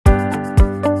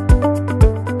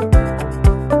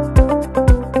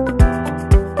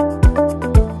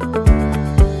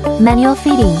Manual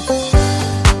feeding.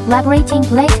 Vibrating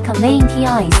plate conveying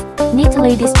TIs,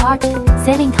 neatly discharged,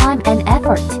 saving time and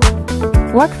effort.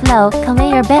 Workflow,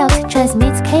 conveyor belt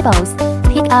transmits cables.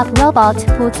 Pick-up robot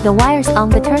puts the wires on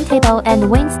the turntable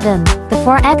and winds them. The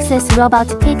 4-axis robot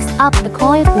picks up the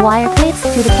coiled wire clips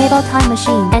to the cable tie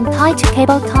machine and tie to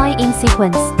cable tie in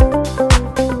sequence.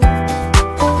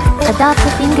 Adopt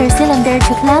a finger cylinder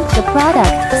to clamp the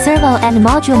product, servo and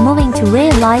module moving to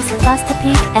realize fast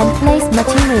pick and place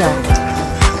material.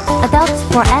 Adopt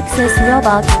 4-axis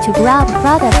robot to grab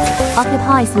product,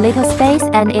 occupies little space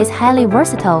and is highly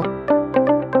versatile.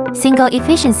 Single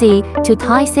efficiency, to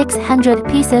tie 600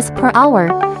 pieces per hour,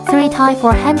 3 tie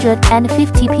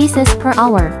 450 pieces per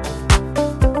hour.